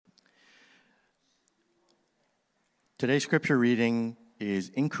Today's scripture reading is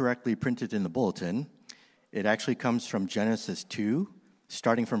incorrectly printed in the bulletin. It actually comes from Genesis 2,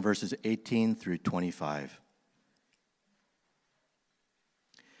 starting from verses 18 through 25.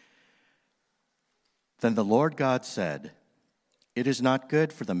 Then the Lord God said, "It is not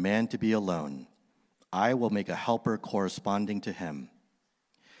good for the man to be alone. I will make a helper corresponding to him."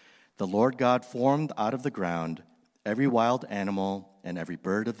 The Lord God formed out of the ground every wild animal and every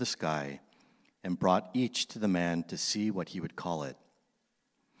bird of the sky, and brought each to the man to see what he would call it.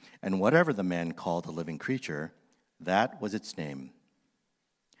 And whatever the man called a living creature, that was its name.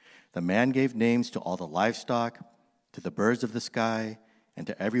 The man gave names to all the livestock, to the birds of the sky, and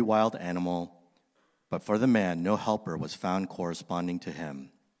to every wild animal, but for the man no helper was found corresponding to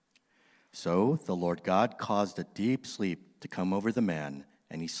him. So the Lord God caused a deep sleep to come over the man,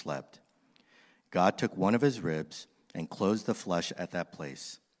 and he slept. God took one of his ribs and closed the flesh at that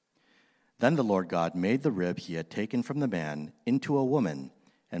place. Then the Lord God made the rib he had taken from the man into a woman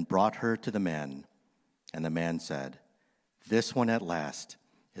and brought her to the man. And the man said, "This one at last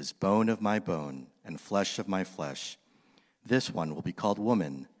is bone of my bone and flesh of my flesh. This one will be called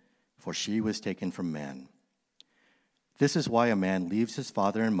woman, for she was taken from man." This is why a man leaves his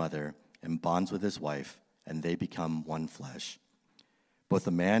father and mother and bonds with his wife, and they become one flesh. Both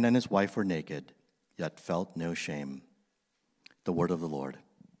the man and his wife were naked, yet felt no shame. The word of the Lord.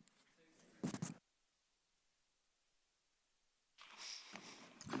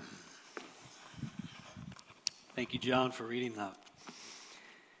 Thank you, John, for reading that.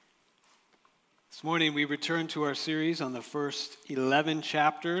 This morning we return to our series on the first 11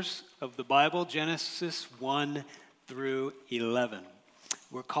 chapters of the Bible, Genesis 1 through 11.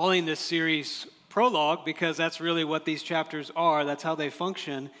 We're calling this series Prologue because that's really what these chapters are. That's how they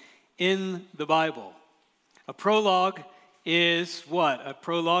function in the Bible. A prologue is what? A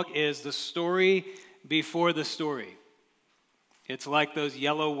prologue is the story before the story. It's like those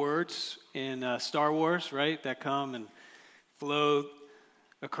yellow words in Star Wars, right, that come and flow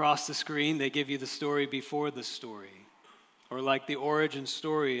across the screen. They give you the story before the story. Or like the origin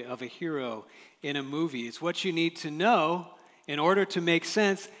story of a hero in a movie. It's what you need to know in order to make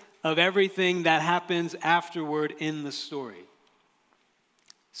sense of everything that happens afterward in the story.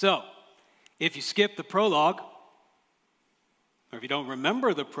 So, if you skip the prologue, or if you don't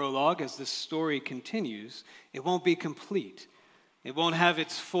remember the prologue as the story continues, it won't be complete. It won't have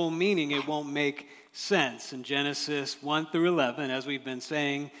its full meaning. It won't make sense. And Genesis 1 through 11, as we've been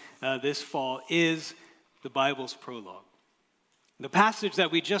saying this fall, is the Bible's prologue. The passage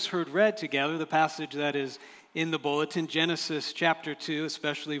that we just heard read together, the passage that is in the bulletin, Genesis chapter 2,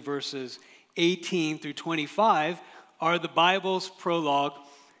 especially verses 18 through 25, are the Bible's prologue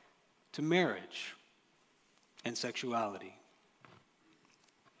to marriage and sexuality.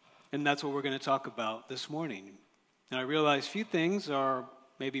 And that's what we're going to talk about this morning. And I realize few things are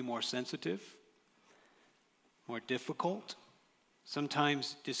maybe more sensitive, more difficult,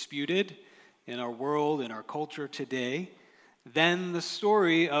 sometimes disputed in our world, in our culture today, than the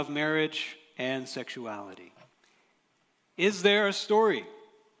story of marriage and sexuality. Is there a story?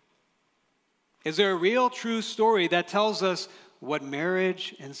 Is there a real, true story that tells us what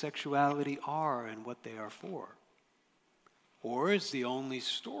marriage and sexuality are and what they are for? Or is the only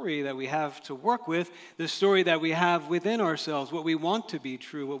story that we have to work with the story that we have within ourselves, what we want to be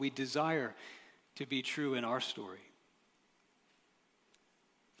true, what we desire to be true in our story?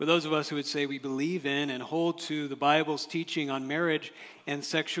 For those of us who would say we believe in and hold to the Bible's teaching on marriage and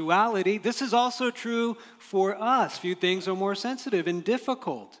sexuality, this is also true for us. Few things are more sensitive and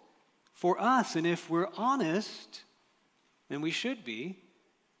difficult for us. And if we're honest, and we should be,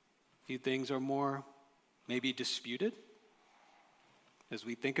 few things are more maybe disputed. As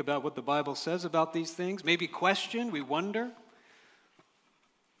we think about what the Bible says about these things, maybe question, we wonder,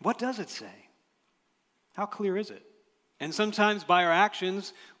 what does it say? How clear is it? And sometimes by our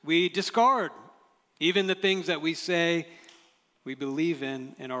actions, we discard even the things that we say we believe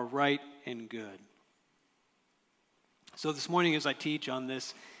in and are right and good. So this morning as I teach on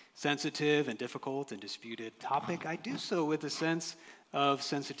this sensitive and difficult and disputed topic, I do so with a sense of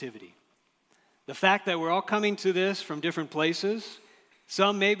sensitivity. The fact that we're all coming to this from different places.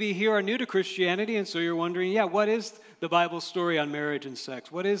 Some maybe here are new to Christianity, and so you're wondering, what is the Bible's story on marriage and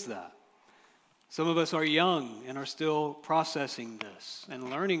sex? What is that? Some of us are young and are still processing this and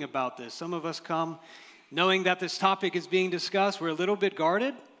learning about this. Some of us come knowing that this topic is being discussed. We're a little bit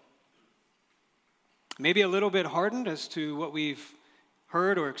guarded, maybe a little bit hardened as to what we've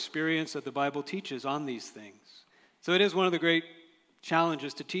heard or experienced that the Bible teaches on these things. So it is one of the great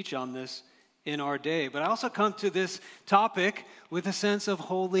challenges to teach on this in our day. But I also come to this topic with a sense of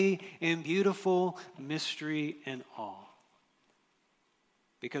holy and beautiful mystery and awe.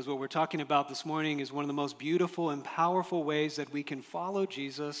 Because what we're talking about this morning is one of the most beautiful and powerful ways that we can follow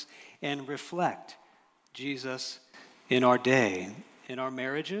Jesus and reflect Jesus in our day, in our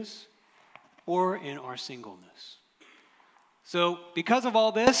marriages, or in our singleness. So because of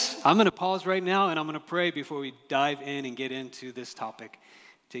all this, I'm going to pause right now and I'm going to pray before we dive in and get into this topic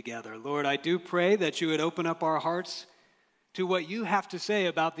together. Lord, I do pray that you would open up our hearts to what you have to say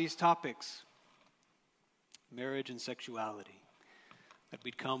about these topics, marriage and sexuality. That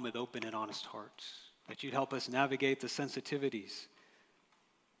we'd come with open and honest hearts, that you'd help us navigate the sensitivities,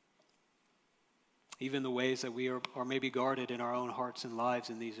 even the ways that we are maybe guarded in our own hearts and lives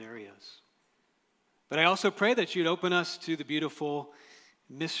in these areas. But I also pray that you'd open us to the beautiful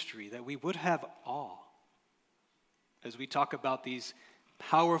mystery, that we would have awe as we talk about these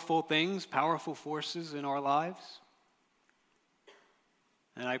powerful things, powerful forces in our lives.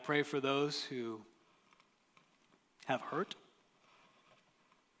 And I pray for those who have hurt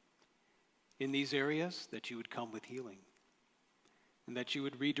in these areas, that you would come with healing and that you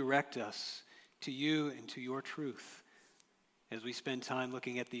would redirect us to you and to your truth. As we spend time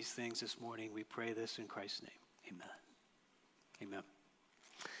looking at these things this morning, we pray this in Christ's name. Amen. Amen.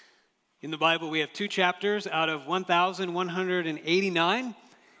 In the Bible, we have 2 chapters out of 1,189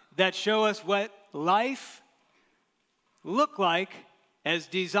 that show us what life looked like as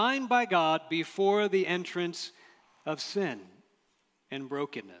designed by God before the entrance of sin and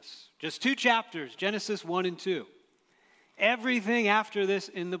brokenness. Just 2 chapters, Genesis 1 and 2. Everything after this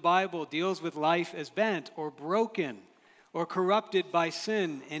in the Bible deals with life as bent or broken or corrupted by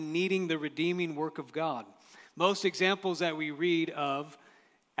sin and needing the redeeming work of God. Most examples that we read of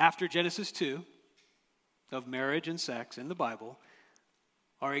after Genesis 2 of marriage and sex in the Bible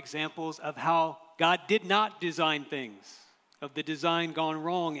are examples of how God did not design things, of the design gone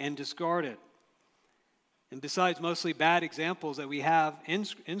wrong and discarded. And besides mostly bad examples that we have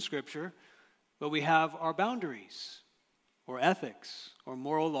in Scripture, but we have our boundaries or ethics or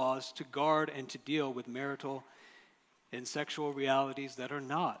moral laws to guard and to deal with marital and sexual realities that are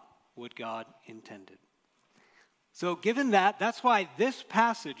not what God intended. So given that, that's why this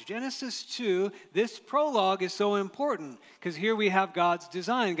passage, Genesis 2, this prologue is so important, because here we have God's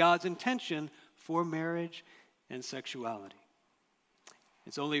design, God's intention for marriage and sexuality.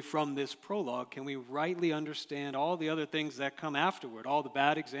 It's only from this prologue can we rightly understand all the other things that come afterward, all the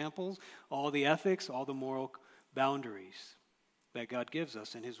bad examples, all the ethics, all the moral boundaries that God gives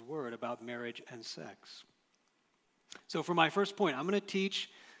us in His Word about marriage and sex. So for my first point, I'm going to teach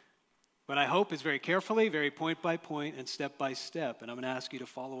what I hope is very carefully, very point by point and step by step. And I'm going to ask you to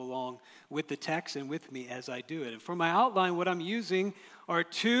follow along with the text and with me as I do it. And for my outline, what I'm using are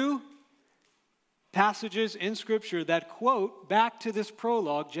 2 passages in Scripture that quote back to this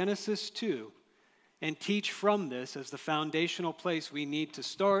prologue, Genesis 2, and teach from this as the foundational place we need to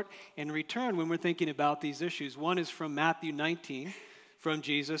start and return when we're thinking about these issues. One is from Matthew 19, from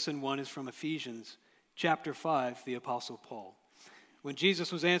Jesus, and one is from Ephesians chapter 5, the Apostle Paul. When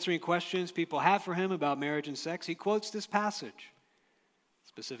Jesus was answering questions people have for him about marriage and sex, he quotes this passage,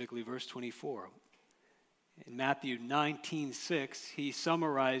 specifically verse 24. In Matthew 19:6, he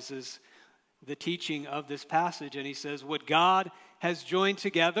summarizes the teaching of this passage, and he says, "What God has joined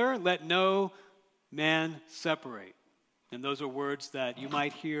together, let no man separate." And those are words that you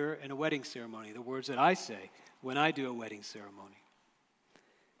might hear in a wedding ceremony, the words that I say when I do a wedding ceremony.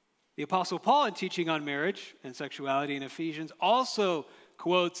 The Apostle Paul, in teaching on marriage and sexuality in Ephesians, also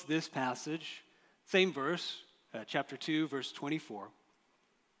quotes this passage, same verse, chapter 2, verse 24,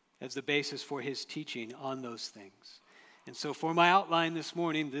 as the basis for his teaching on those things. And so for my outline this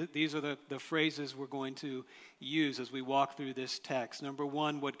morning, these are the phrases we're going to use as we walk through this text. Number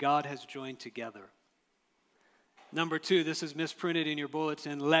 1, what God has joined together. Number 2, this is misprinted in your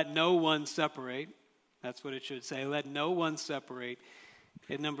bulletin, let no one separate. That's what it should say, let no one separate.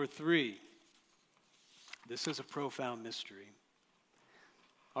 And number 3, this is a profound mystery.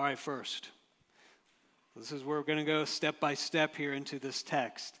 All right, first, this is where we're going to go step by step here into this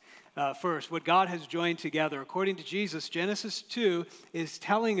text. First, what God has joined together. According to Jesus, Genesis 2 is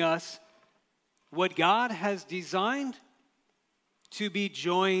telling us what God has designed to be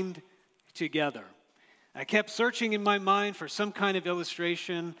joined together. I kept searching in my mind for some kind of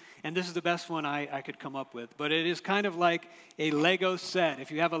illustration, and this is the best one I could come up with. But it is kind of like a Lego set.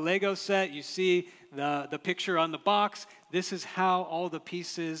 If you have a Lego set, you see the picture on the box. This is how all the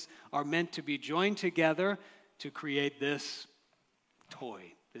pieces are meant to be joined together to create this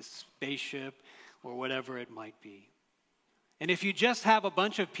toy, this spaceship, or whatever it might be. And if you just have a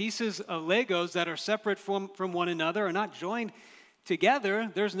bunch of pieces of Legos that are separate from one another or not joined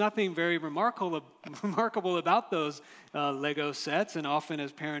together, there's nothing very remarkable about those Lego sets. And often,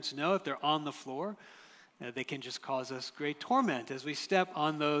 as parents know, if they're on the floor, they can just cause us great torment as we step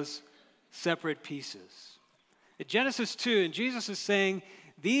on those separate pieces. At Genesis 2, and Jesus is saying,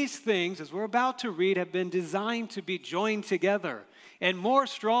 these things, as we're about to read, have been designed to be joined together and more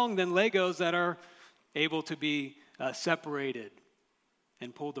strong than Legos that are able to be separated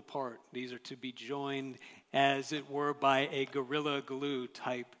and pulled apart. These are to be joined, as it were, by a gorilla glue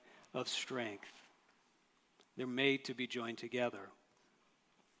type of strength. They're made to be joined together.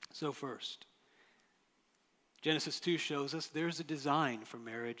 So first, Genesis 2 shows us there's a design for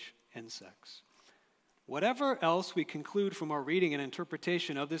marriage and sex. Whatever else we conclude from our reading and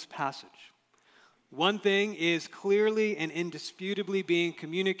interpretation of this passage, one thing is clearly and indisputably being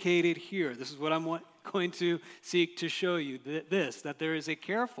communicated here. This is what I'm going to seek to show you, that there is a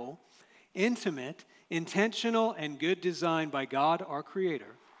careful, intimate, intentional, and good design by God, our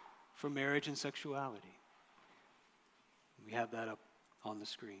Creator, for marriage and sexuality. We have that up on the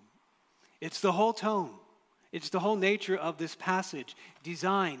screen. It's the whole tone. It's the whole nature of this passage: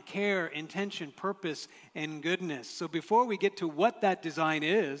 design, care, intention, purpose, and goodness. So before we get to what that design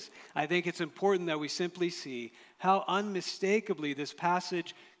is, I think it's important that we simply see how unmistakably this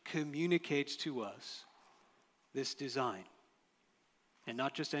passage communicates to us this design. And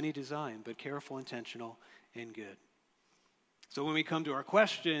not just any design, but careful, intentional, and good. So when we come to our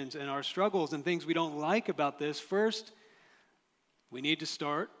questions and our struggles and things we don't like about this, first, we need to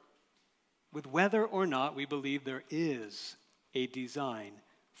start with whether or not we believe there is a design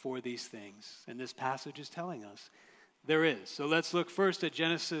for these things. And this passage is telling us there is. So let's look first at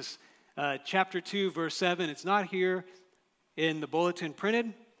Genesis chapter 2, verse 7. It's not here in the bulletin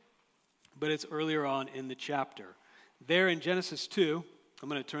printed, but it's earlier on in the chapter. There in Genesis 2, I'm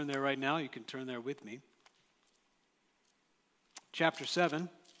going to turn there right now. You can turn there with me. Chapter 7,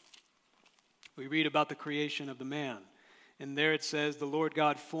 we read about the creation of the man. And there it says, the Lord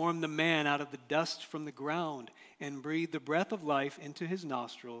God formed the man out of the dust from the ground and breathed the breath of life into his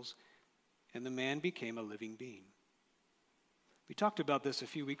nostrils, and the man became a living being. We talked about this a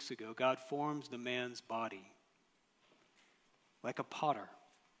few weeks ago. God forms the man's body like a potter.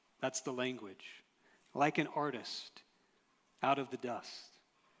 That's the language. Like an artist out of the dust.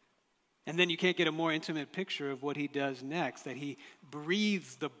 And then you can't get a more intimate picture of what he does next, that he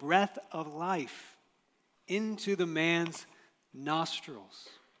breathes the breath of life into the man's nostrils.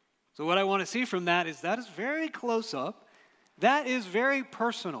 So what I want to see from that is very close up. That is very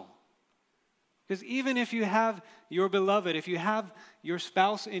personal. Because even if you have your beloved, if you have your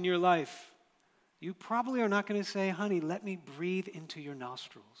spouse in your life, you probably are not going to say, honey, let me breathe into your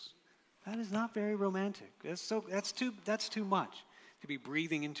nostrils. That is not very romantic. That's too much to be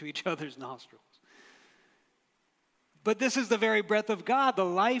breathing into each other's nostrils. But this is the very breath of God. The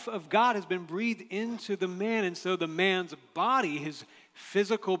life of God has been breathed into the man. And so the man's body, his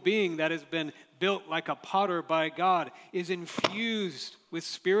physical being that has been built like a potter by God, is infused with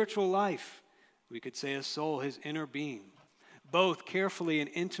spiritual life. We could say a soul, his inner being. Both carefully and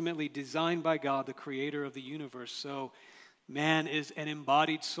intimately designed by God, the creator of the universe. So man is an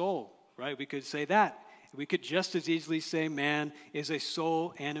embodied soul, right? We could say that. We could just as easily say man is a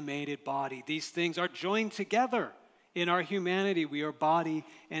soul-animated body. These things are joined together. In our humanity, we are body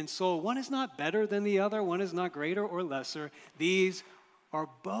and soul. One is not better than the other. One is not greater or lesser. These are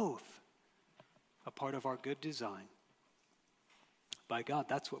both a part of our good design. By God,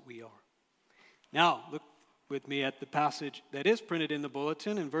 that's what we are. Now, look with me at the passage that is printed in the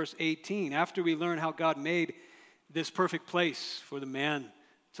bulletin in verse 18. After we learn how God made this perfect place for the man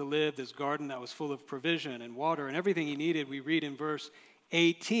to live, this garden that was full of provision and water and everything he needed, we read in verse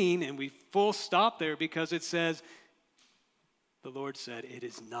 18, and we full stop there because it says, the Lord said, it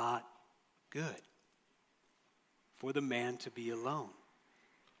is not good for the man to be alone.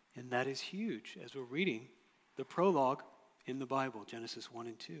 And that is huge as we're reading the prologue in the Bible, Genesis 1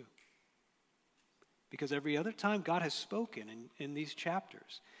 and 2. Because every other time God has spoken in these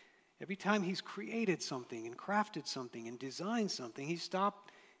chapters, every time he's created something and crafted something and designed something, he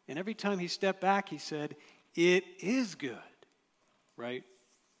stopped, and every time he stepped back, he said, it is good, right?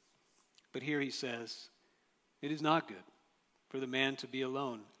 But here he says, it is not good for the man to be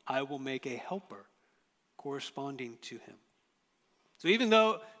alone. I will make a helper corresponding to him. So even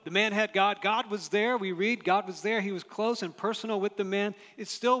though the man had God, God was there, we read God was there, he was close and personal with the man, it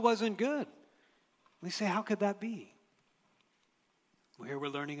still wasn't good. We say, how could that be? Well, here we're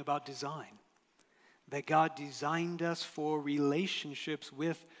learning about design. That God designed us for relationships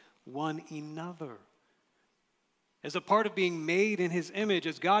with one another. as a part of being made in his image,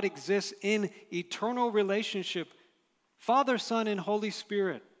 as God exists in eternal relationship, Father, Son, and Holy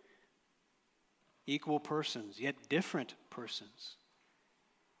Spirit, equal persons, yet different persons.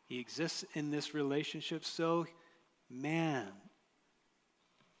 He exists in this relationship, so man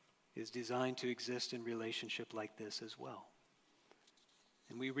is designed to exist in relationship like this as well.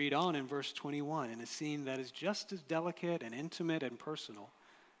 And we read on in verse 21, in a scene that is just as delicate and intimate and personal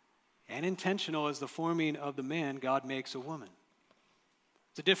and intentional as the forming of the man, God makes a woman.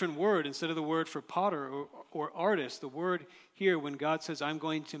 It's a different word. Instead of the word for potter or artist, the word here when God says, I'm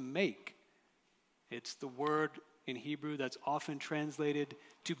going to make, it's the word in Hebrew that's often translated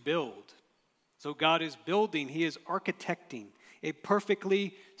to build. So God is building, he is architecting a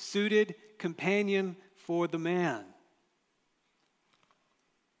perfectly suited companion for the man.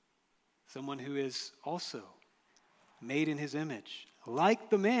 Someone who is also made in his image, like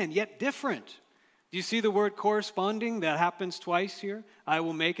the man, yet different. Do you see the word corresponding? That happens twice here. I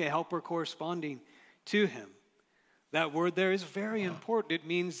will make a helper corresponding to him. That word there is very important. It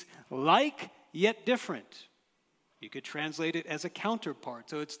means like, yet different. You could translate it as a counterpart.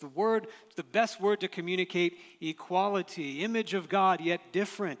 So it's the best word to communicate equality, image of God, yet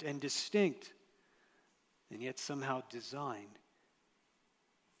different and distinct, and yet somehow designed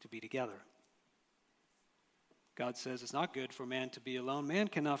to be together. God says it's not good for man to be alone. Man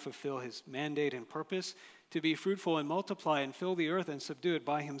cannot fulfill his mandate and purpose to be fruitful and multiply and fill the earth and subdue it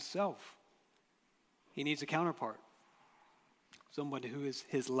by himself. He needs a counterpart, someone who is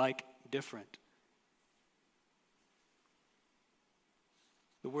his like different.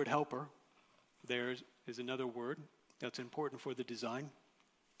 The word helper, there is another word that's important for the design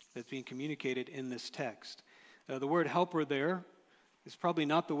that's being communicated in this text. The word helper there is probably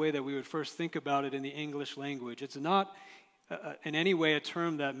not the way that we would first think about it in the English language. It's not in any way a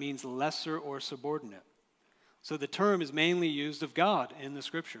term that means lesser or subordinate. So the term is mainly used of God in the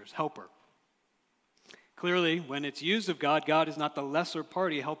scriptures, helper. Clearly, when it's used of God, God is not the lesser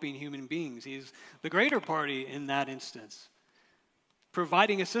party helping human beings. He's the greater party in that instance,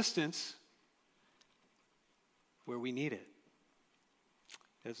 providing assistance where we need it,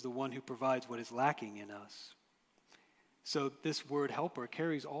 as the one who provides what is lacking in us. So this word helper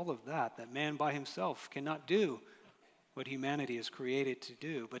carries all of that man by himself cannot do what humanity is created to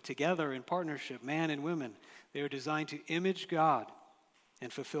do. But together in partnership, man and women, they are designed to image God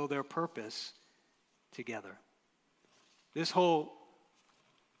and fulfill their purpose together. This whole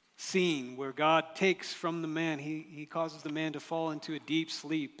scene where God takes from the man, he causes the man to fall into a deep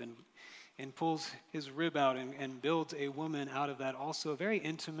sleep and pulls his rib out and builds a woman out of that. Also a very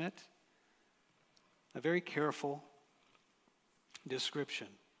intimate, a very careful description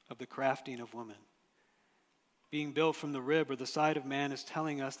of the crafting of woman. Being built from the rib or the side of man is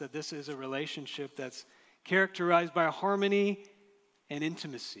telling us that this is a relationship that's characterized by harmony and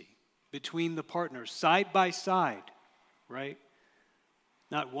intimacy between the partners, side by side, right?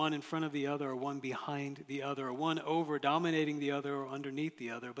 Not one in front of the other or one behind the other or one over dominating the other or underneath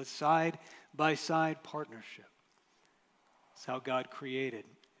the other, but side by side partnership. It's how God created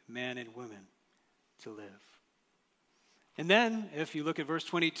man and women to live. And then, if you look at verse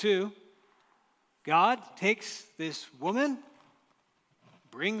 22, God takes this woman,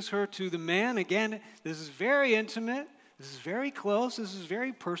 brings her to the man. Again, this is very intimate. This is very close. This is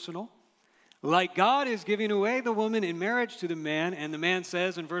very personal. Like God is giving away the woman in marriage to the man, and the man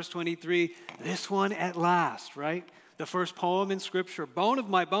says in verse 23, this one at last, right? The first poem in Scripture, bone of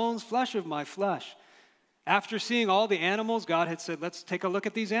my bones, flesh of my flesh. After seeing all the animals, God had said, let's take a look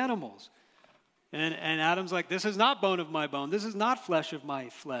at these animals. And Adam's like, this is not bone of my bone. This is not flesh of my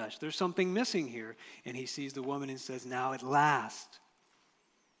flesh. There's something missing here. And he sees the woman and says, now at last.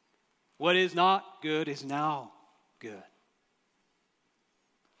 What is not good is now good.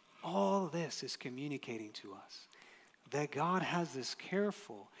 All this is communicating to us that God has this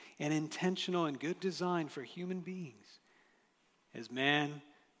careful and intentional and good design for human beings as man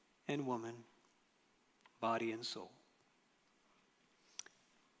and woman, body and soul.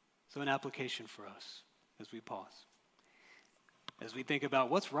 So an application for us as we pause, as we think about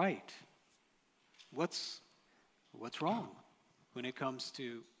what's right, what's wrong when it comes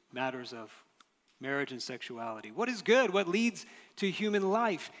to matters of marriage and sexuality. What is good? What leads to human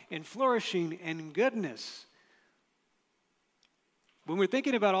life and flourishing and goodness? When we're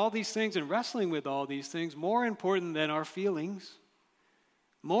thinking about all these things and wrestling with all these things, more important than our feelings,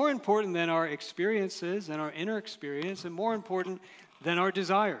 more important than our experiences and our inner experience, and more important than our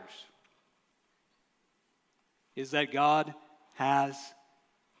desires, is that God has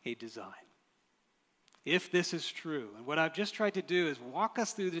a design. if this is true. And what I've just tried to do is walk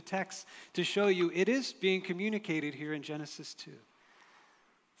us through the text to show you it is being communicated here in Genesis 2.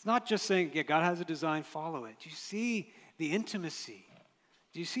 It's not just saying, yeah, God has a design, follow it. Do you see the intimacy?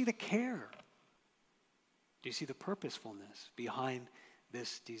 Do you see the care? Do you see the purposefulness behind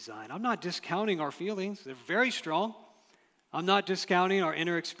this design? I'm not discounting our feelings. They're very strong. I'm not discounting our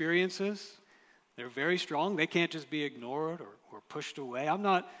inner experiences. They're very strong. They can't just be ignored or pushed away. I'm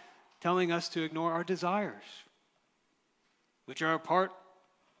not telling us to ignore our desires, which are a part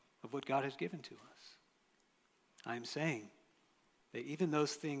of what God has given to us. I'm saying that even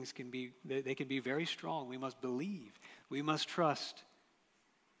those things can be very strong. We must believe. We must trust.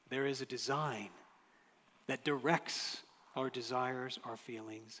 There is a design that directs our desires, our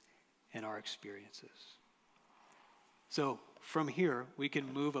feelings, and our experiences. So from here, we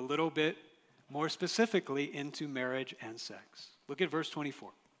can move a little bit more specifically into marriage and sex. Look at verse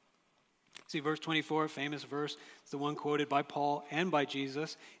 24. See verse 24, famous verse. It's the one quoted by Paul and by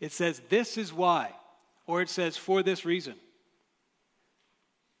Jesus. It says, "This is why," or it says, "for this reason."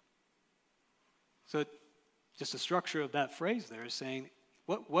 So just the structure of that phrase there is saying,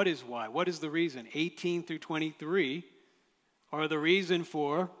 what is why? What is the reason? 18 through 23 are the reason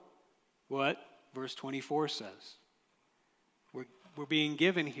for what verse 24 says. We're being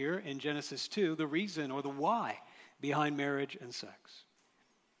given here in Genesis 2 the reason or the why behind marriage and sex.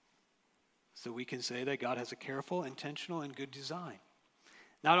 So we can say that God has a careful, intentional, and good design.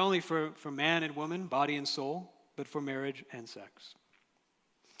 Not only for man and woman, body and soul, but for marriage and sex.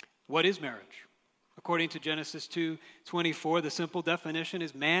 What is marriage? According to Genesis 2:24, the simple definition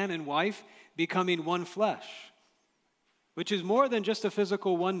is man and wife becoming one flesh, which is more than just a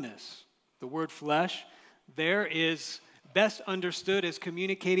physical oneness. The word flesh there is best understood as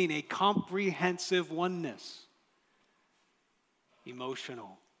communicating a comprehensive oneness.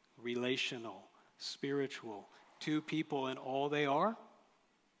 Emotional, relational, spiritual, two people in all they are,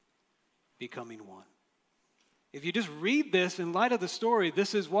 becoming one. If you just read this in light of the story,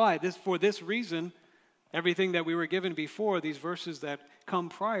 this is why, for this reason, everything that we were given before, these verses that come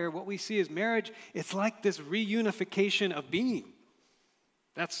prior, what we see is marriage, it's like this reunification of being.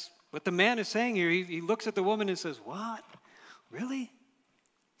 That's what the man is saying here. He looks at the woman and says, "What? Really?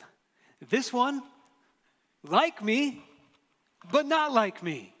 This one? Like me, but not like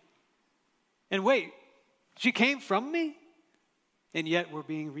me. And wait, she came from me? And yet we're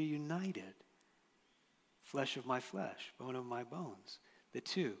being reunited. Flesh of my flesh, bone of my bones. The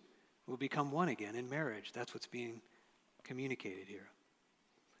two will become one again in marriage." That's what's being communicated here.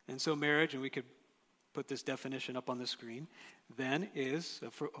 And so marriage, and we could put this definition up on the screen, then is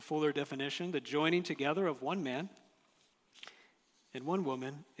a fuller definition, the joining together of one man and one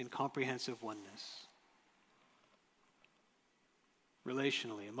woman in comprehensive oneness.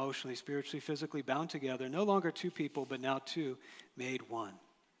 Relationally, emotionally, spiritually, physically bound together, no longer two people, but now two made one.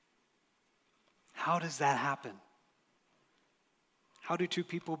 How does that happen? How do two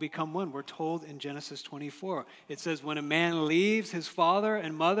people become one? We're told in Genesis 24. It says, when a man leaves his father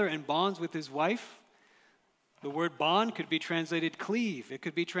and mother and bonds with his wife, the word bond could be translated cleave. It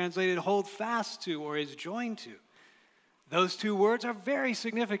could be translated hold fast to or is joined to. Those two words are very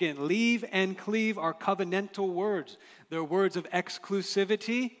significant. Leave and cleave are covenantal words. They're words of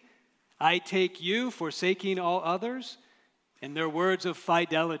exclusivity. I take you, forsaking all others. And they're words of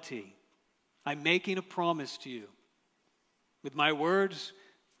fidelity. I'm making a promise to you. With my words,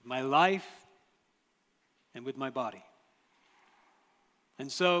 my life, and with my body.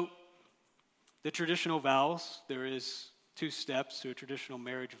 And so, the traditional vows, there is two steps to a traditional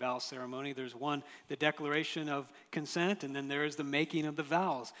marriage vow ceremony. There's one, the declaration of consent, and then there is the making of the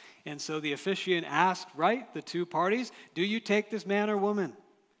vows. And so the officiant asked, right, the two parties, do you take this man or woman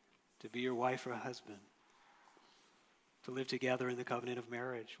to be your wife or husband? To live together in the covenant of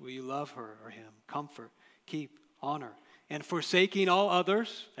marriage. Will you love her or him? Comfort, keep, honor. And forsaking all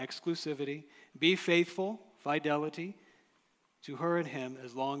others, exclusivity, be faithful, fidelity, to her and him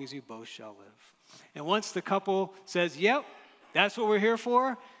as long as you both shall live. And once the couple says, yep, that's what we're here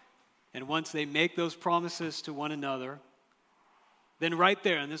for, and once they make those promises to one another, then right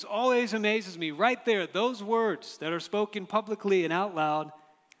there, and this always amazes me, right there, those words that are spoken publicly and out loud,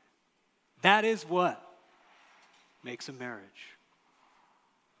 that is what makes a marriage.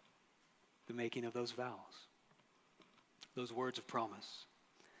 The making of those vows. Those words of promise.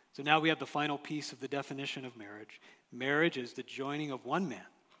 So now we have the final piece of the definition of marriage. Marriage is the joining of one man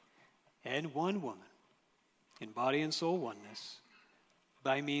and one woman in body and soul oneness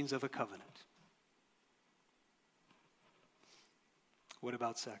by means of a covenant. What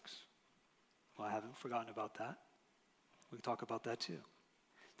about sex? Well, I haven't forgotten about that. We can talk about that too.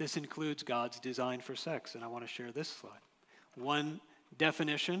 This includes God's design for sex, and I want to share this slide. One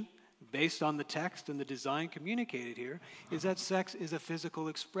definition, based on the text and the design communicated here, is that sex is a physical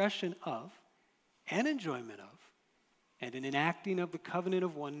expression of, and enjoyment of, and an enacting of the covenant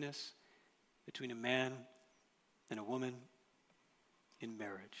of oneness between a man and a woman in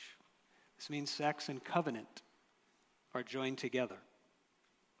marriage. This means sex and covenant are joined together.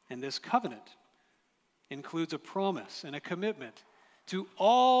 And this covenant includes a promise and a commitment to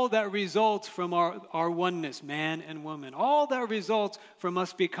all that results from our oneness, man and woman. All that results from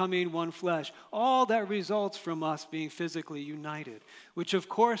us becoming one flesh. All that results from us being physically united, which of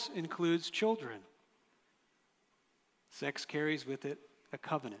course includes children. Sex carries with it a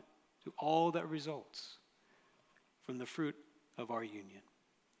covenant to all that results from the fruit of our union.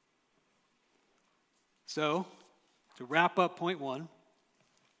 So, to wrap up point one,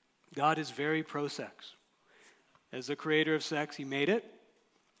 God is very pro-sex. As the creator of sex, he made it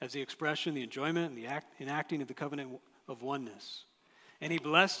as the expression, the enjoyment, and the enacting of the covenant of oneness. And he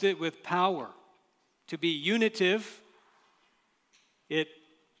blessed it with power to be unitive. It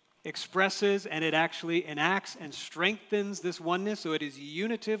expresses and it actually enacts and strengthens this oneness, so it is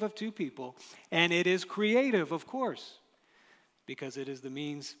unitive of two people. And it is creative, of course, because it is the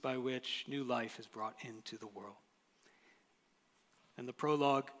means by which new life is brought into the world. And the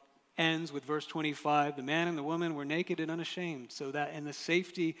prologue ends with verse 25, the man and the woman were naked and unashamed, so that in the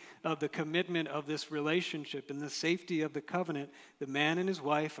safety of the commitment of this relationship, in the safety of the covenant, the man and his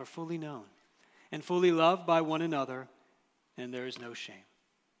wife are fully known and fully loved by one another, and there is no shame.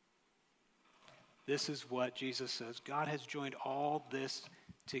 This is what Jesus says. God has joined all this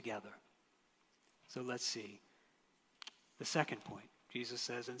together. So let's see the second point. Jesus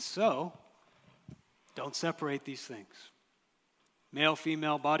says, and so, don't separate these things. Male,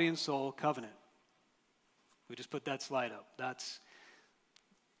 female, body and soul, covenant. We just put that slide up.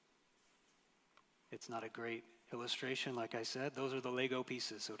 It's not a great illustration, like I said. Those are the Lego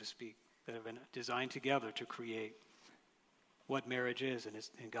pieces, so to speak, that have been designed together to create what marriage is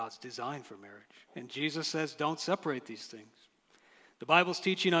and God's design for marriage. And Jesus says, don't separate these things. The Bible's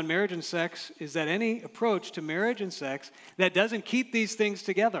teaching on marriage and sex is that any approach to marriage and sex that doesn't keep these things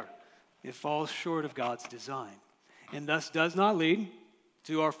together, it falls short of God's design, and thus does not lead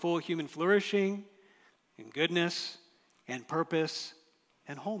to our full human flourishing and goodness and purpose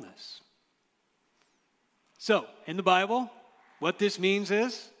and wholeness. So, in the Bible, what this means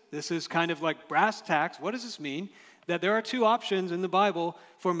is, this is kind of like brass tacks. What does this mean? That there are two options in the Bible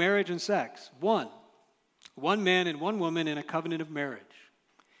for marriage and sex. One man and one woman in a covenant of marriage.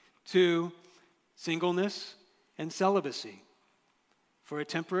 Two, singleness and celibacy for a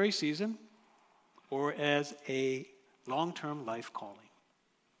temporary season or as a long-term life calling.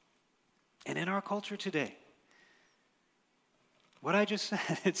 And in our culture today, what I just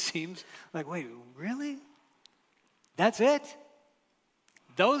said, it seems like, wait, really? That's it?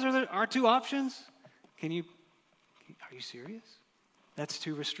 Those are our two options? Are you serious? That's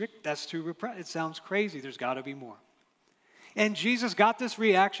too restrict. That's too repressed. It sounds crazy. There's got to be more. And Jesus got this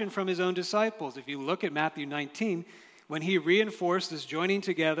reaction from his own disciples. If you look at Matthew 19, when he reinforced this joining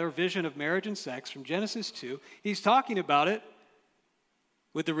together vision of marriage and sex from Genesis 2, he's talking about it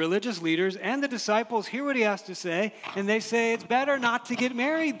with the religious leaders and the disciples. Hear what he has to say, and they say, it's better not to get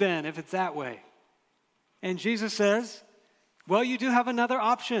married then if it's that way. And Jesus says, well, you do have another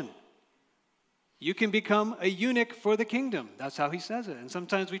option. You can become a eunuch for the kingdom. That's how he says it. And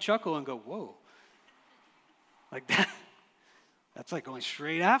sometimes we chuckle and go, whoa. Like that. That's like going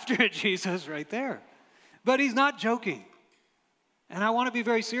straight after it, Jesus, right there. But he's not joking. And I want to be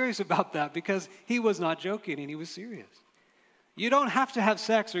very serious about that because he was not joking and he was serious. You don't have to have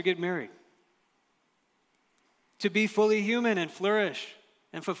sex or get married to be fully human and flourish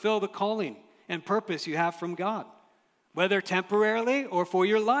and fulfill the calling and purpose you have from God, whether temporarily or for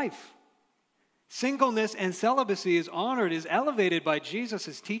your life. Singleness and celibacy is honored, is elevated by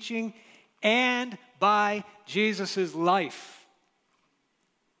Jesus' teaching and by Jesus' life.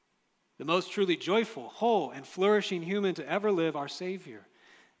 The most truly joyful, whole, and flourishing human to ever live, our Savior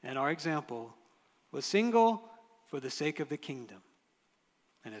and our example, was single for the sake of the kingdom.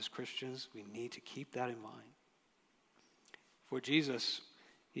 And as Christians, we need to keep that in mind. For Jesus,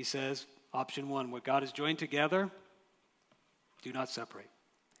 he says, option one, what God has joined together, do not separate.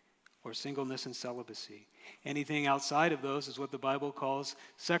 Or singleness and celibacy. Anything outside of those is what the Bible calls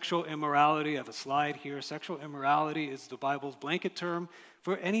sexual immorality. I have a slide here. Sexual immorality is the Bible's blanket term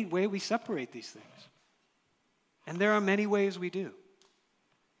for any way we separate these things. And there are many ways we do.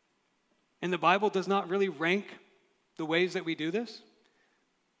 And the Bible does not really rank the ways that we do this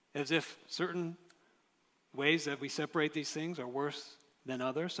as if certain ways that we separate these things are worse than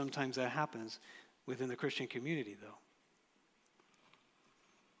others. Sometimes that happens within the Christian community, though.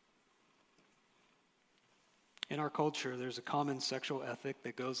 In our culture, there's a common sexual ethic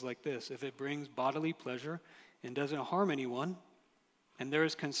that goes like this. If it brings bodily pleasure and doesn't harm anyone, and there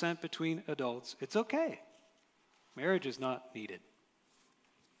is consent between adults, it's okay. Marriage is not needed.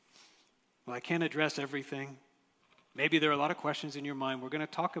 Well, I can't address everything. Maybe there are a lot of questions in your mind. We're going to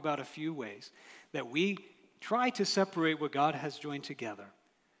talk about a few ways that we try to separate what God has joined together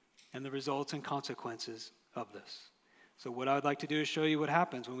and the results and consequences of this. So what I would like to do is show you what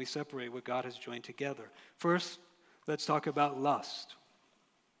happens when we separate what God has joined together. First, let's talk about lust.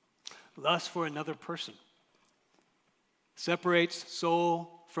 Lust for another person separates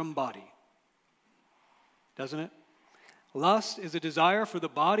soul from body, doesn't it? Lust is a desire for the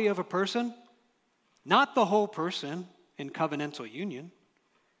body of a person, not the whole person in covenantal union.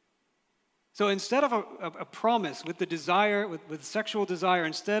 So instead of a promise with the desire, with sexual desire,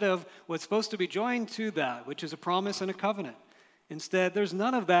 instead of what's supposed to be joined to that, which is a promise and a covenant, instead there's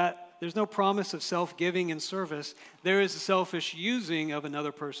none of that. There's no promise of self-giving and service. There is a selfish using of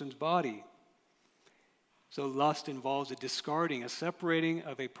another person's body. So lust involves a discarding, a separating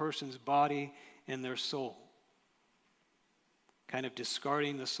of a person's body and their soul. Kind of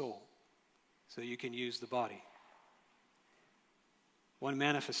discarding the soul so you can use the body. One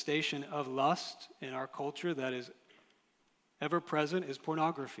manifestation of lust in our culture that is ever present is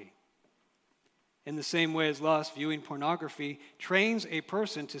pornography. In the same way as lust, viewing pornography trains a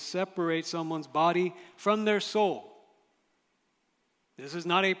person to separate someone's body from their soul. This is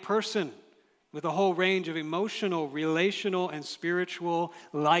not a person with a whole range of emotional, relational, and spiritual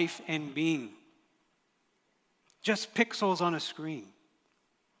life and being. Just pixels on a screen.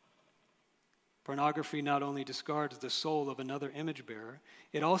 Pornography not only discards the soul of another image bearer,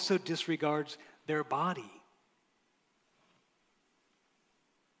 it also disregards their body.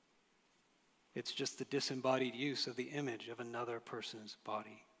 It's just the disembodied use of the image of another person's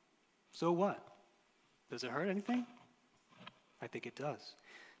body. So what? Does it hurt anything? I think it does.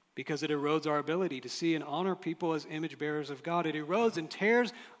 Because it erodes our ability to see and honor people as image bearers of God. It erodes and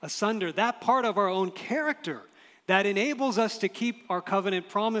tears asunder that part of our own character that enables us to keep our covenant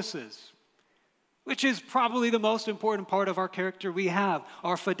promises, which is probably the most important part of our character we have.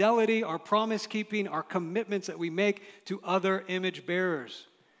 Our fidelity, our promise-keeping, our commitments that we make to other image bearers,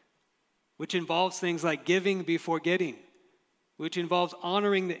 which involves things like giving before getting, which involves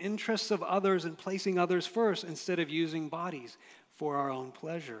honoring the interests of others and placing others first instead of using bodies for our own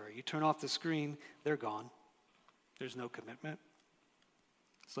pleasure. You turn off the screen, they're gone. There's no commitment.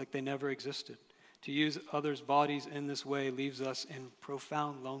 It's like they never existed. To use others' bodies in this way leaves us in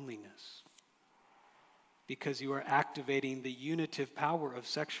profound loneliness because you are activating the unitive power of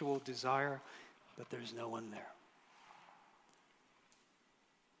sexual desire, but there's no one there.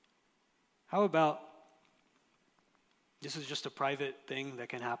 How about, this is just a private thing that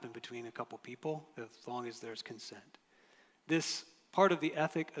can happen between a couple people as long as there's consent. This part of the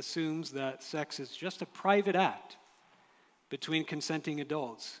ethic assumes that sex is just a private act between consenting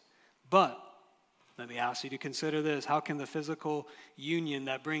adults. But let me ask you to consider this. How can the physical union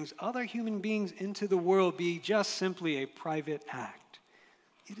that brings other human beings into the world be just simply a private act?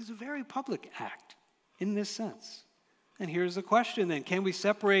 It is a very public act in this sense. And here's the question then. Can we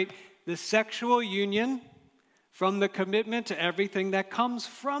separate the sexual union from the commitment to everything that comes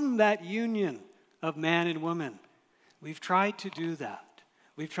from that union of man and woman? We've tried to do that.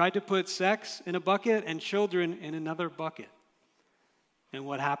 We've tried to put sex in a bucket and children in another bucket. And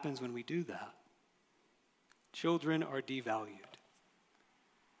what happens when we do that? Children are devalued.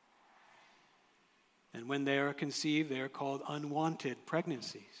 And when they are conceived, they are called unwanted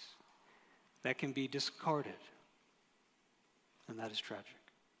pregnancies that can be discarded. And that is tragic.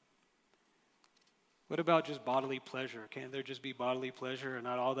 What about just bodily pleasure? Can't there just be bodily pleasure and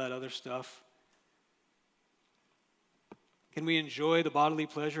not all that other stuff? Can we enjoy the bodily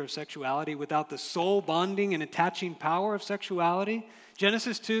pleasure of sexuality without the soul bonding and attaching power of sexuality?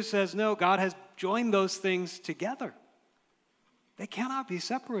 Genesis 2 says, no, God has joined those things together. They cannot be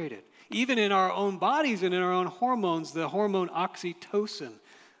separated. Even in our own bodies and in our own hormones, the hormone oxytocin,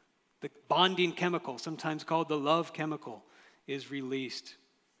 the bonding chemical, sometimes called the love chemical, is released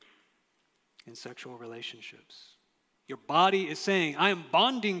in sexual relationships. Your body is saying, I am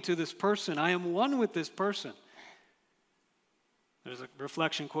bonding to this person. I am one with this person. There's a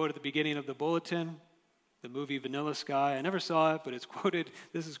reflection quote at the beginning of the bulletin, the movie Vanilla Sky. I never saw it, but it's quoted.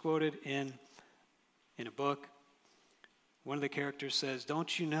 This is quoted in a book. One of the characters says,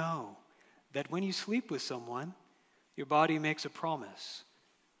 don't you know that when you sleep with someone, your body makes a promise,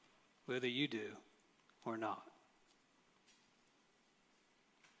 whether you do or not?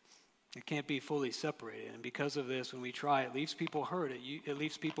 It can't be fully separated. And because of this, when we try, it leaves people hurt. It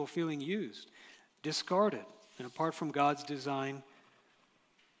leaves people feeling used, discarded, and apart from God's design,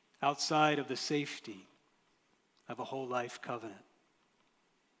 outside of the safety of a whole life covenant.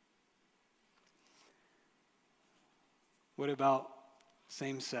 What about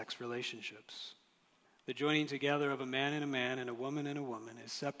same-sex relationships? The joining together of a man and a woman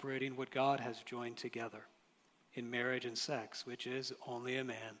is separating what God has joined together in marriage and sex, which is only a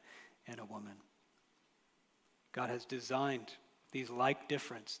man and a woman. God has designed these like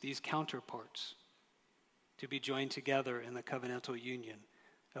difference, these counterparts, to be joined together in the covenantal union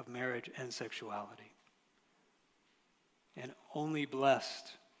of marriage and sexuality. And only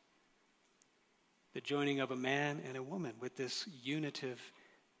blessed the joining of a man and a woman with this unitive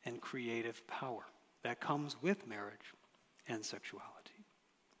and creative power that comes with marriage and sexuality.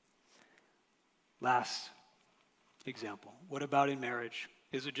 Last example. What about in marriage?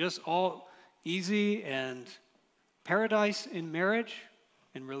 Is it just all easy and paradise in marriage,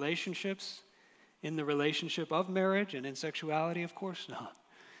 in relationships, in the relationship of marriage and in sexuality? Of course not.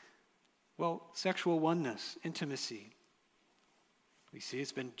 Well, sexual oneness, intimacy, we see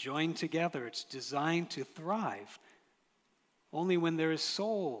it's been joined together. It's designed to thrive only when there is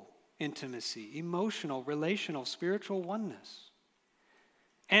soul intimacy, emotional, relational, spiritual oneness.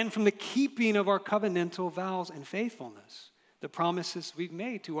 And from the keeping of our covenantal vows and faithfulness, the promises we've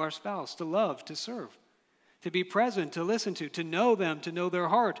made to our spouse, to love, to serve, to be present, to listen to know them, to know their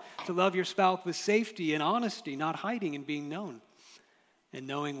heart, to love your spouse with safety and honesty, not hiding and being known, and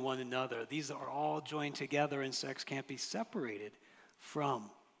knowing one another. These are all joined together, and sex can't be separated from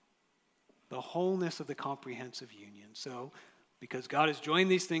the wholeness of the comprehensive union. So, because God has joined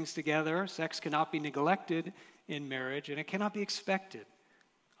these things together, sex cannot be neglected in marriage, and it cannot be expected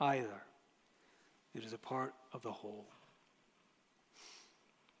either. It is a part of the whole.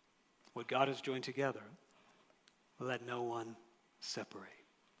 What God has joined together, let no one separate.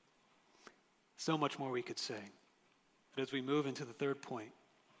 So much more we could say. But as we move into the third point,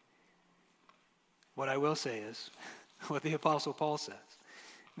 what I will say is what the Apostle Paul says.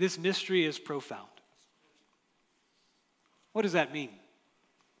 This mystery is profound. What does that mean?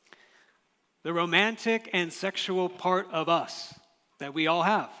 The romantic and sexual part of us that we all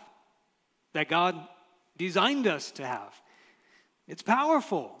have, that God designed us to have. It's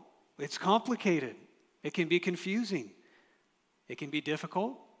powerful. It's complicated. It can be confusing. It can be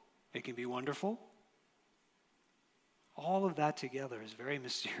difficult. It can be wonderful. All of that together is very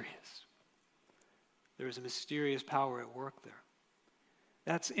mysterious. There is a mysterious power at work there.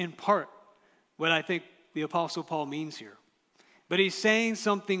 That's in part what I think the Apostle Paul means here. But he's saying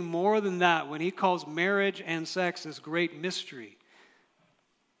something more than that when he calls marriage and sex this great mystery.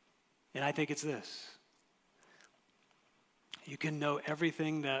 And I think it's this. You can know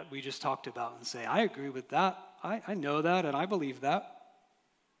everything that we just talked about and say, I agree with that. I know that and I believe that.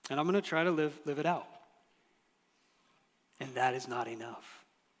 And I'm going to try to live it out. And that is not enough.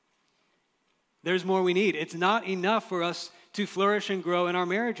 There's more we need. It's not enough for us to flourish and grow in our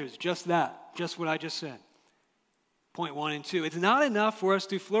marriages. Just that. Just what I just said. Point 1 and 2. It's not enough for us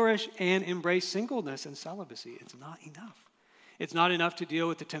to flourish and embrace singleness and celibacy. It's not enough. It's not enough to deal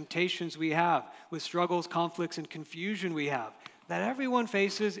with the temptations we have, with struggles, conflicts, and confusion we have, that everyone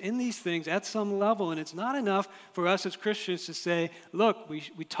faces in these things at some level. And it's not enough for us as Christians to say, look, we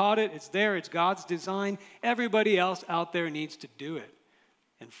taught it, it's there, it's God's design. Everybody else out there needs to do it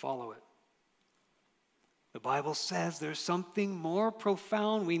and follow it. The Bible says there's something more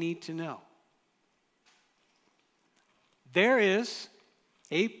profound we need to know. There is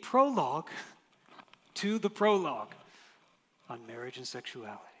a prologue to the prologue on marriage and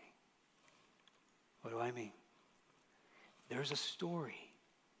sexuality. What do I mean? There's a story.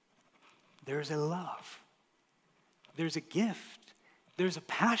 There's a love. There's a gift. There's a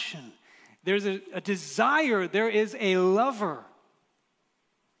passion. There's a desire. There is a lover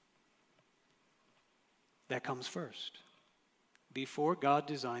that comes first before God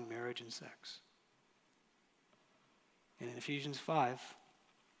designed marriage and sex. And in Ephesians 5,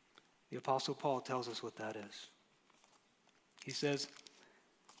 the Apostle Paul tells us what that is. He says,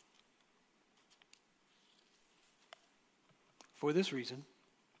 for this reason,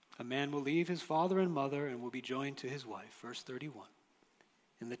 a man will leave his father and mother and will be joined to his wife. Verse 31.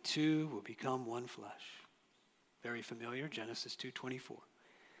 And the two will become one flesh. Very familiar, Genesis 2:24.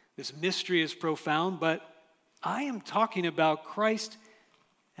 This mystery is profound, but I am talking about Christ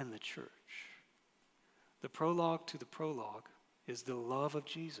and the church. The prologue to the prologue is the love of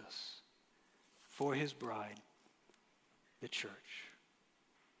Jesus for his bride, the church.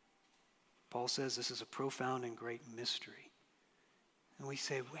 Paul says this is a profound and great mystery. And we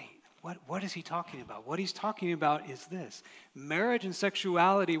say, wait, What is he talking about? What he's talking about is this. Marriage and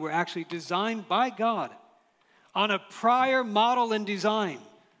sexuality were actually designed by God on a prior model and design.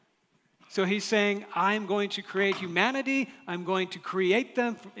 So he's saying, I'm going to create humanity. I'm going to create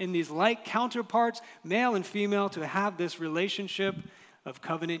them in these like counterparts, male and female, to have this relationship of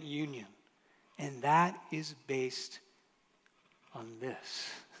covenant union. And that is based on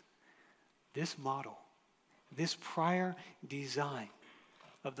this model, this prior design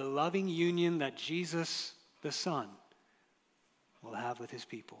of the loving union that Jesus, the Son, will have with his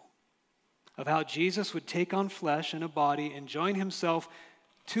people. Of how Jesus would take on flesh and a body and join himself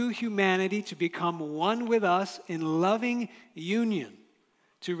to humanity to become one with us in loving union,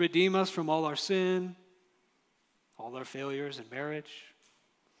 to redeem us from all our sin, all our failures in marriage,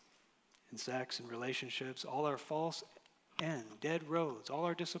 in sex and relationships, all our false and dead roads, all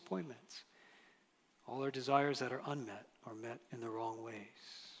our disappointments, all our desires that are unmet or met in the wrong ways.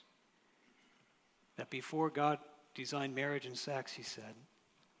 That before God designed marriage and sex, he said,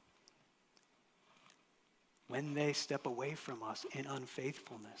 when they step away from us in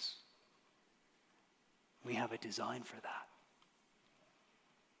unfaithfulness, we have a design for that.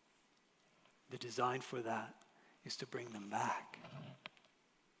 The design for that is to bring them back.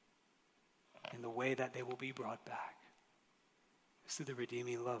 And the way that they will be brought back is through the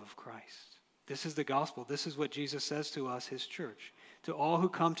redeeming love of Christ. This is the gospel. This is what Jesus says to us, his church. To all who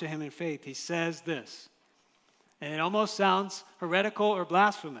come to him in faith, he says this. And it almost sounds heretical or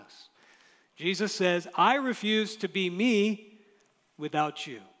blasphemous. Jesus says, I refuse to be me without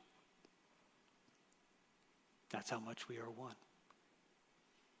you. That's how much we are one.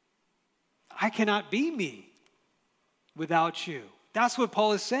 I cannot be me without you. That's what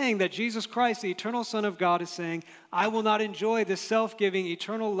Paul is saying, that Jesus Christ, the eternal Son of God, is saying, I will not enjoy the self-giving,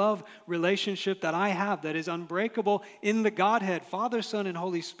 eternal love relationship that I have that is unbreakable in the Godhead, Father, Son, and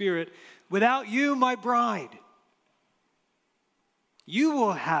Holy Spirit, without you, my bride. You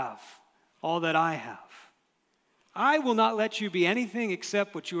will have all that I have. I will not let you be anything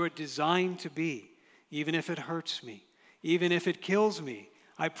except what you are designed to be, even if it hurts me, even if it kills me.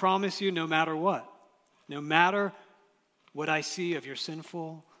 I promise you, no matter what, no matter what I see of your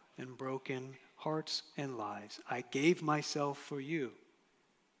sinful and broken hearts and lives, I gave myself for you.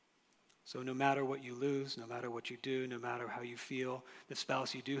 So no matter what you lose, no matter what you do, no matter how you feel, the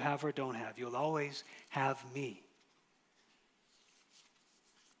spouse you do have or don't have, you'll always have me.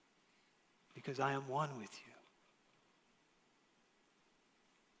 Because I am one with you.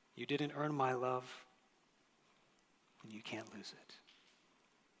 You didn't earn my love, and you can't lose it.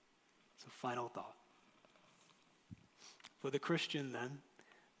 It's a final thought. For the Christian, then,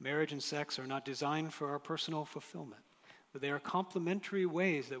 marriage and sex are not designed for our personal fulfillment, but they are complementary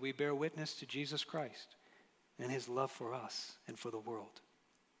ways that we bear witness to Jesus Christ and his love for us and for the world.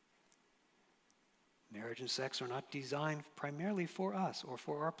 Marriage and sex are not designed primarily for us or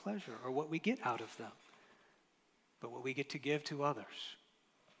for our pleasure or what we get out of them, but what we get to give to others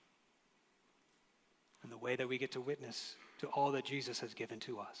and the way that we get to witness to all that Jesus has given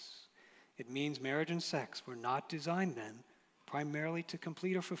to us. It means marriage and sex were not designed then primarily to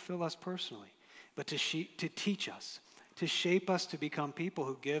complete or fulfill us personally, but to teach us, to shape us to become people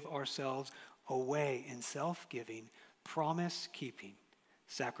who give ourselves away in self-giving, promise-keeping,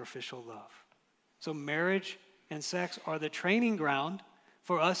 sacrificial love. So marriage and sex are the training ground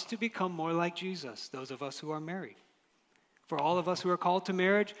for us to become more like Jesus, those of us who are married. For all of us who are called to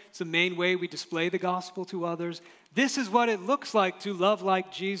marriage, it's the main way we display the gospel to others. This is what it looks like to love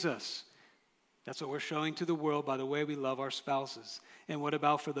like Jesus. That's what we're showing to the world by the way we love our spouses. And what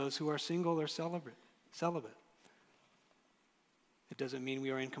about for those who are single or celibate? It doesn't mean we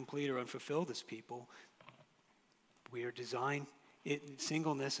are incomplete or unfulfilled as people. We are designed,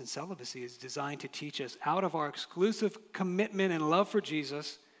 singleness and celibacy is designed to teach us out of our exclusive commitment and love for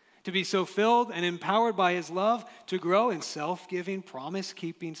Jesus to be so filled and empowered by his love to grow in self-giving,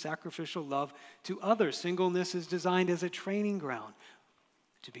 promise-keeping, sacrificial love to others. Singleness is designed as a training ground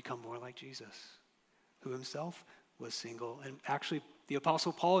to become more like Jesus, who himself was single. And actually, the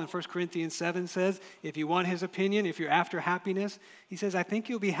Apostle Paul in 1 Corinthians 7 says, if you want his opinion, if you're after happiness, he says, I think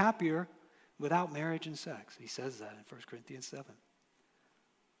you'll be happier without marriage and sex. He says that in 1 Corinthians 7.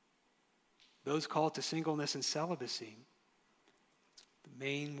 Those called to singleness and celibacy, the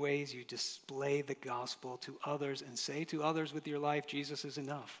main ways you display the gospel to others and say to others with your life, Jesus is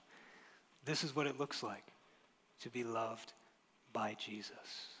enough. This is what it looks like to be loved by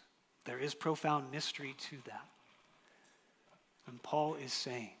Jesus. There is profound mystery to that. And Paul is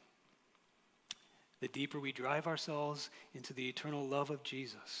saying, the deeper we drive ourselves into the eternal love of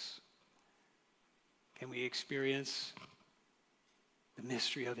Jesus, can we experience the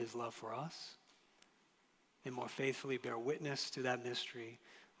mystery of his love for us, and more faithfully bear witness to that mystery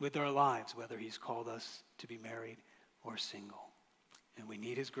with our lives, whether he's called us to be married or single. And we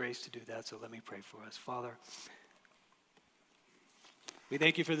need his grace to do that, so let me pray for us. Father, we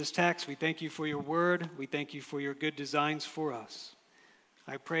thank you for this text. We thank you for your word. We thank you for your good designs for us.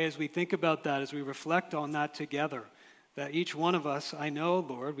 I pray as we think about that, as we reflect on that together, that each one of us, I know,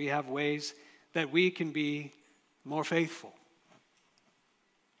 Lord, we have ways that we can be more faithful.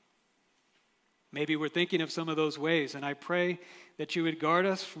 Maybe we're thinking of some of those ways, and I pray that you would guard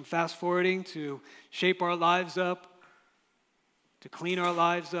us from fast-forwarding to shape our lives up, to clean our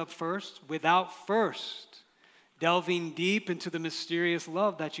lives up first, without first delving deep into the mysterious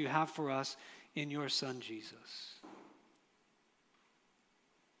love that you have for us in your Son, Jesus.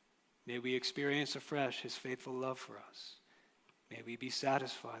 May we experience afresh his faithful love for us. May we be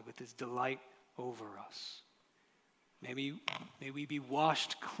satisfied with his delight over us. May we be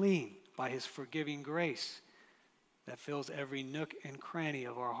washed clean by his forgiving grace that fills every nook and cranny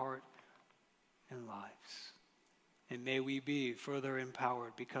of our heart and lives. And may we be further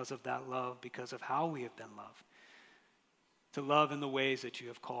empowered because of that love, because of how we have been loved, to love in the ways that you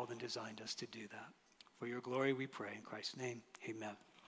have called and designed us to do that. For your glory we pray in Christ's name, amen.